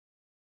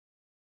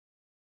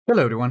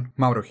Hello everyone,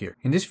 Mauro here.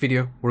 In this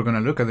video, we're going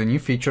to look at the new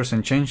features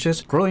and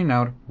changes rolling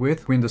out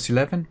with Windows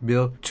 11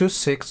 build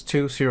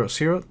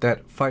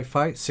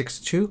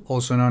 26200.5562,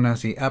 also known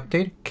as the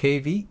update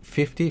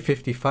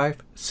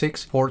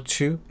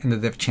KB5055642 in the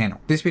dev channel.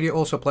 This video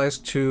also applies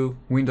to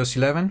Windows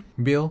 11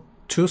 build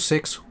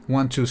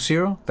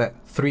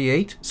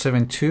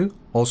 26120.3872,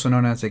 also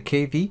known as the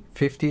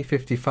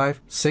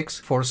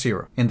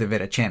KB5055640 in the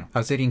beta channel,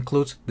 as it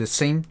includes the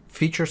same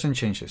features and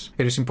changes.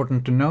 It is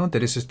important to note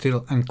that it is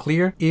still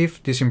unclear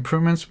if these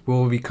improvements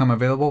will become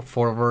available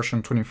for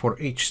version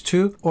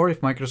 24H2 or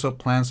if Microsoft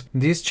plans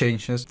these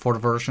changes for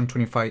version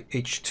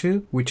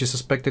 25H2, which is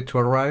expected to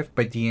arrive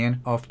by the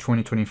end of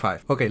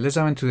 2025. Okay, let's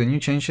dive into the new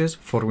changes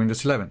for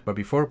Windows 11. But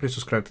before, please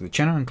subscribe to the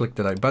channel and click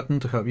the like button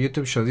to help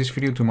YouTube show this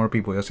video to more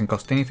people. It doesn't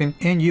cost anything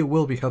and you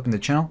will be helping the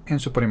channel and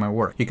supporting my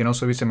work. You can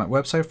also visit my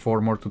website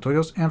for more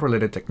tutorials and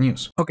related tech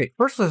news. Okay,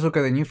 first let's look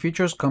at the new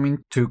features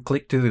coming to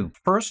Click to Do.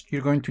 First,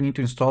 you're going to need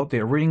to install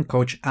the Reading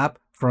Coach app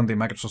from the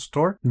Microsoft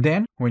Store.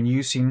 Then, when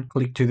using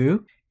Click to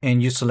Do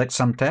and you select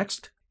some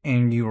text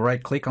and you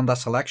right click on that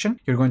selection,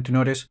 you're going to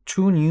notice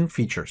two new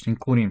features,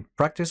 including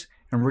Practice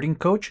and Reading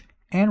Coach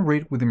and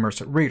Read with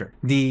Immersive Reader.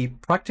 The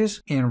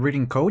Practice and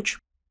Reading Coach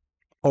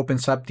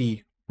opens up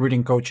the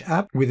Reading Coach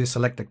app with the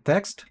selected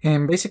text,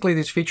 and basically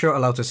this feature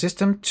allows the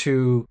system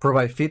to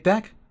provide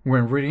feedback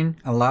when reading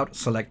aloud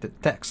selected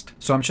text.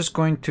 So I'm just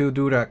going to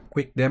do a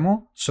quick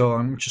demo. So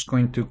I'm just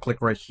going to click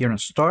right here on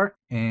start,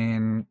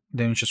 and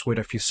then you just wait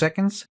a few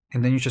seconds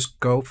and then you just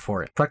go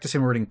for it.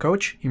 Practicing Reading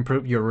Coach,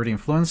 improve your reading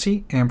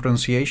fluency and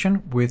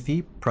pronunciation with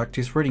the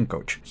Practice Reading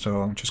Coach.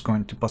 So I'm just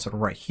going to pause it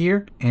right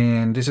here,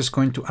 and this is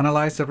going to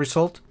analyze the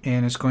result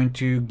and it's going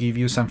to give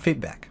you some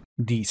feedback.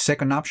 The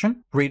second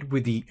option, Read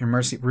with the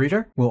Immersive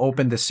Reader, will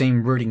open the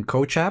same Reading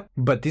Coach app,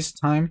 but this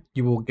time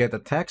you will get the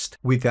text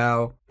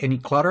without any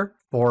clutter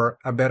for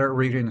a better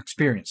reading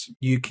experience.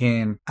 You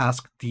can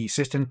ask the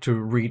system to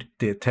read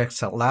the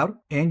text out loud,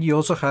 and you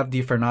also have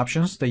different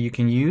options that you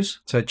can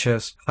use, such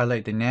as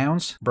highlight the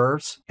nouns,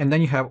 verbs, and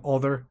then you have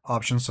other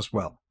options as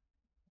well.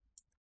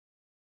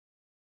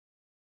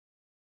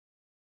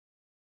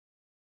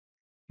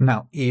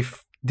 Now,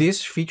 if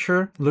this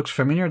feature looks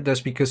familiar,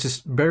 that's because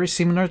it's very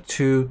similar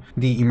to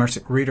the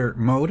Immersive Reader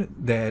mode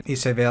that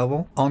is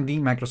available on the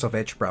Microsoft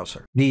Edge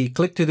browser. The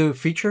Click to Do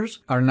features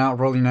are now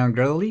rolling out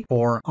gradually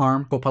for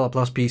ARM Copilot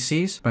Plus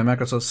PCs, but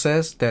Microsoft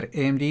says that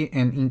AMD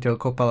and Intel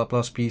Copilot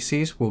Plus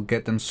PCs will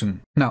get them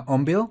soon. Now,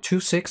 on build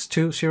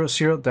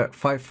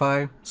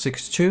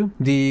 26200.5562,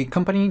 the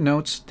company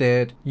notes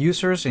that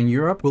users in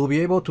Europe will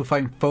be able to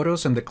find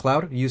photos in the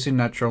cloud using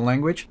natural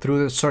language through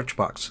the search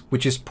box,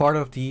 which is part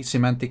of the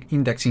semantic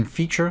indexing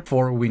feature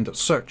for Windows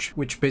Search,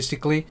 which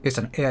basically is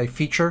an AI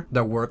feature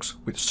that works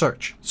with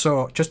search.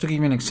 So just to give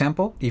you an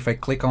example, if I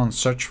click on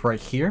search right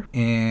here,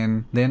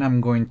 and then I'm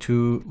going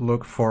to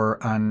look for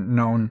a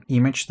known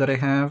image that I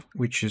have,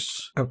 which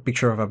is a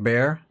picture of a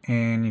bear.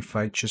 And if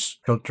I just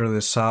filter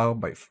this out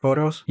by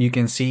photos, you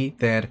can see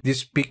that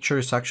this picture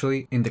is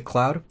actually in the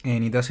cloud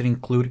and it doesn't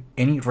include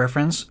any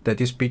reference that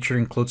this picture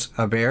includes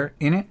a bear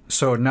in it.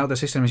 So now the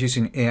system is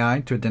using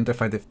AI to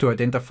identify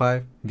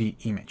the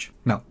image.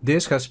 Now,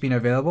 this has been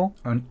available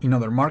in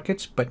other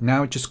markets, but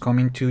now it's just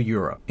coming to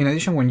Europe. In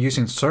addition, when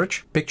using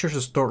search,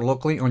 pictures stored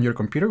locally on your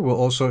computer will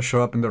also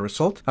show up in the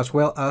result, as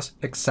well as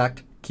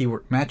exact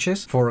keyword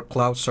matches for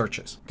cloud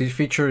searches. This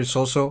feature is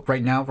also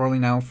right now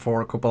rolling out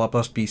for Copilot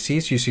Plus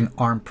PCs using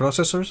ARM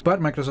processors, but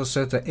Microsoft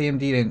says that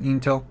AMD and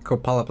Intel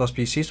Copilot Plus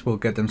PCs will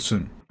get them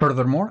soon.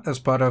 Furthermore, as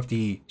part of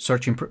the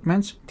search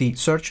improvements, the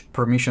search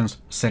permissions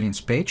settings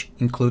page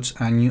includes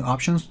a new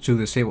options to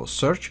disable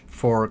search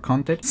for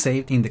content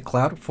saved in the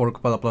cloud for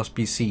Copilot Plus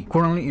PC.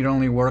 Currently, it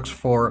only works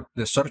for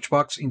the search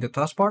box in the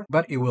taskbar,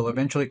 but it will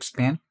eventually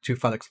expand to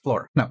File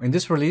Explorer. Now, in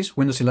this release,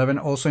 Windows 11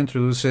 also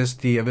introduces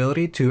the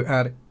ability to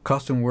add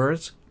custom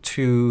words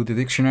to the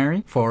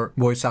dictionary for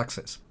voice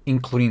access,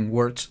 including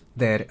words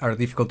that are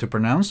difficult to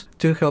pronounce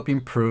to help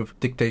improve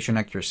dictation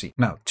accuracy.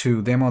 Now,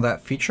 to demo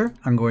that feature,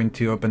 I'm going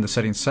to open the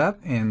settings app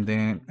and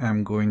then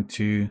I'm going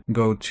to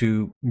go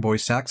to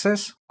voice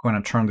access. Going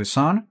to turn this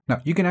on.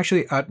 Now, you can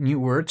actually add new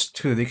words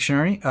to the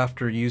dictionary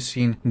after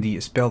using the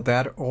spell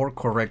that or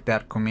correct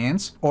that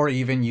commands, or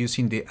even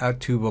using the add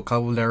to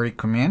vocabulary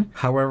command.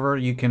 However,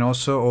 you can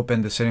also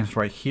open the settings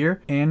right here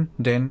and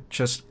then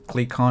just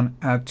click on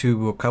add to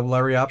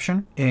vocabulary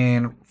option,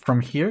 and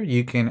from here,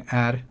 you can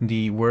add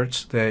the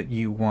words that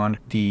you want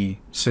the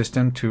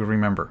system to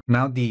remember.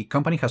 Now, the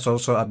company has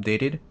also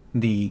updated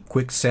the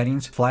quick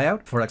settings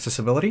flyout for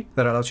accessibility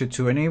that allows you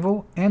to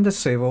enable and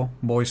disable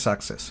voice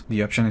access.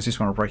 The option is this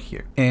one right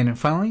here. And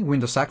finally,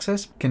 Windows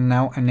Access can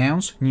now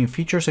announce new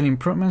features and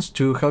improvements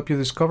to help you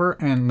discover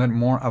and learn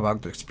more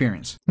about the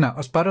experience. Now,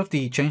 as part of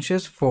the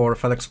changes for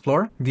File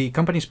Explorer, the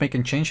company is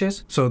making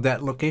changes so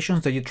that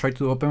locations that you try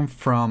to open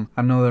from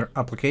another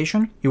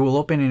application, it will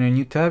open in a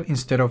new tab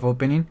instead of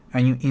opening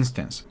a new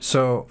instance.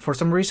 So for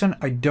some reason,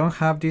 I don't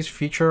have this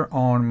feature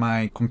on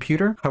my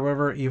computer.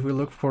 However, if we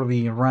look for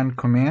the run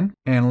command, TPM,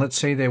 and let's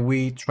say that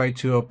we try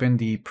to open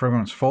the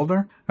programs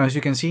folder. As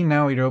you can see,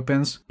 now it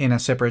opens in a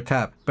separate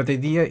tab, but the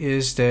idea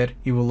is that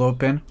it will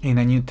open in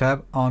a new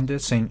tab on the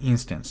same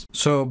instance.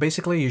 So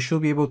basically you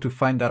should be able to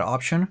find that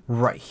option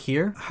right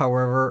here.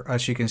 However,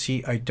 as you can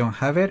see, I don't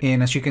have it.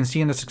 And as you can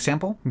see in this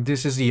example,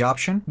 this is the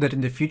option that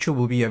in the future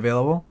will be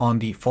available on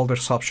the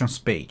folders options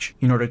page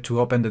in order to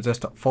open the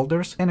desktop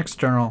folders and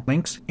external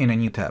links in a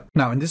new tab.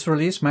 Now in this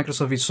release,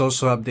 Microsoft is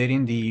also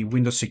updating the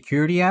Windows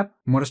Security app,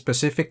 more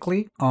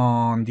specifically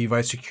on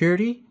device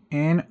security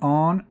and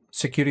on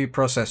security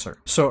processor.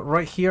 So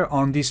right here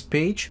on this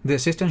page, the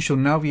system should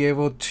now be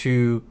able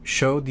to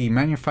show the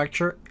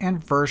manufacturer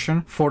and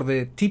version for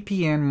the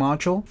TPM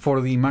module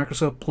for the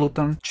Microsoft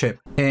Pluton chip.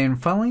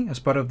 And finally, as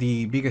part of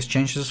the biggest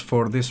changes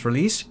for this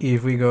release,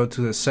 if we go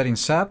to the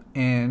settings app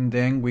and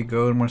then we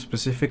go more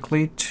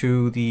specifically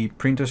to the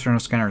printer external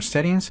scanner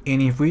settings,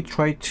 and if we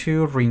try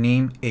to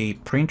rename a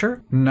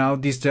printer, now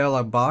this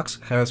dialog box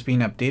has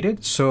been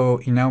updated, so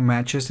it now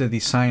matches the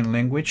design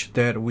language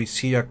that we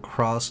see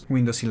across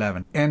Windows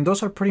 11. And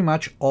those are pretty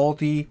much all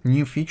the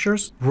new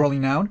features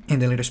rolling out in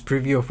the latest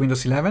preview of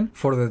Windows 11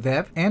 for the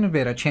dev and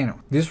beta channel.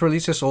 These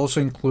releases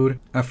also include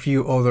a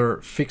few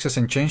other fixes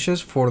and changes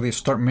for the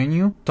start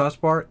menu,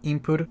 taskbar,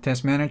 input,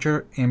 task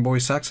manager, and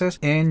voice access.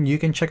 And you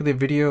can check the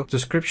video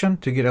description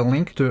to get a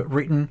link to a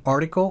written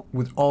article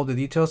with all the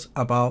details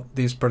about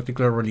this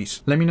particular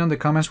release. Let me know in the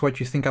comments what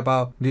you think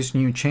about these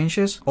new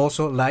changes.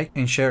 Also like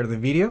and share the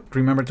video.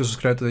 Remember to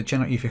subscribe to the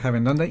channel if you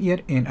haven't done that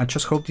yet. And I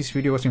just hope this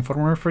video was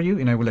informative for you,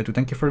 and I would like to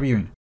thank you for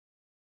viewing.